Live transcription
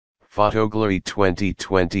PhotoGlory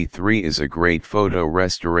 2023 is a great photo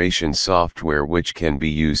restoration software which can be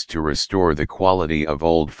used to restore the quality of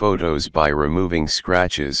old photos by removing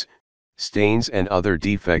scratches, stains and other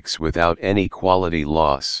defects without any quality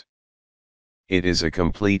loss. It is a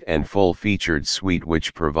complete and full-featured suite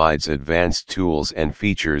which provides advanced tools and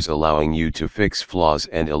features allowing you to fix flaws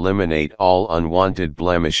and eliminate all unwanted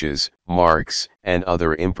blemishes, marks, and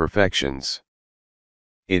other imperfections.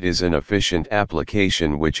 It is an efficient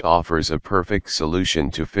application which offers a perfect solution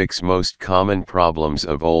to fix most common problems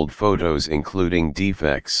of old photos including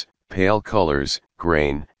defects, pale colors,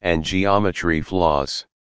 grain, and geometry flaws.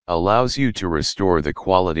 Allows you to restore the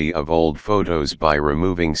quality of old photos by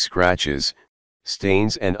removing scratches,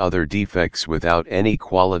 stains and other defects without any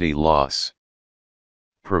quality loss.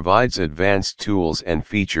 Provides advanced tools and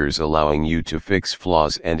features allowing you to fix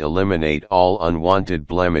flaws and eliminate all unwanted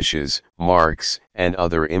blemishes, marks, and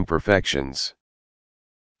other imperfections.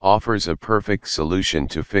 Offers a perfect solution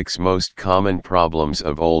to fix most common problems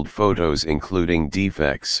of old photos including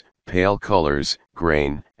defects, pale colors,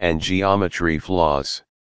 grain, and geometry flaws.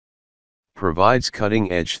 Provides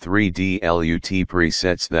cutting-edge 3D LUT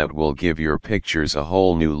presets that will give your pictures a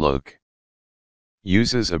whole new look.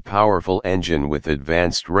 Uses a powerful engine with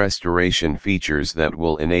advanced restoration features that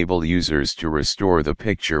will enable users to restore the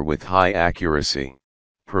picture with high accuracy.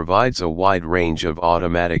 Provides a wide range of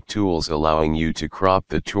automatic tools allowing you to crop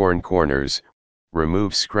the torn corners,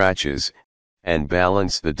 remove scratches, and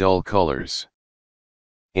balance the dull colors.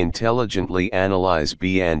 Intelligently analyze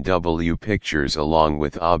B&W pictures along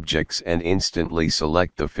with objects and instantly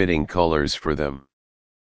select the fitting colors for them.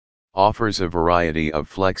 Offers a variety of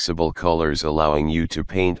flexible colors allowing you to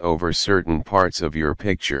paint over certain parts of your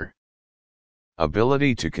picture.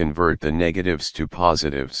 Ability to convert the negatives to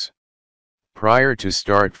positives. Prior to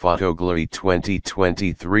start PhotoGlory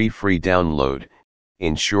 2023 free download,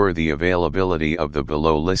 ensure the availability of the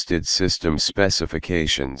below listed system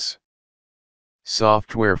specifications.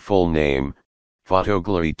 Software full name,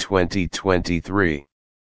 PhotoGlory 2023.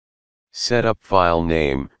 Setup file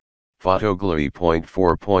name,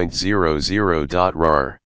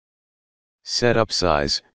 PhotoGlory.4.00.rar. Setup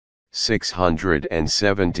size,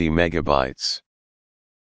 670 megabytes.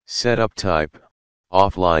 Setup type,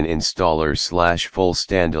 offline installer / full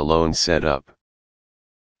standalone setup.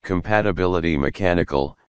 Compatibility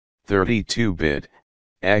mechanical, 32-bit,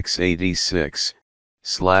 x86, /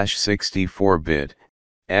 64-bit,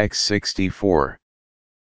 x64.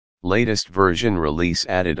 Latest version release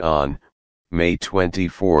added on May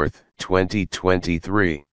 24,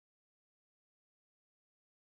 2023.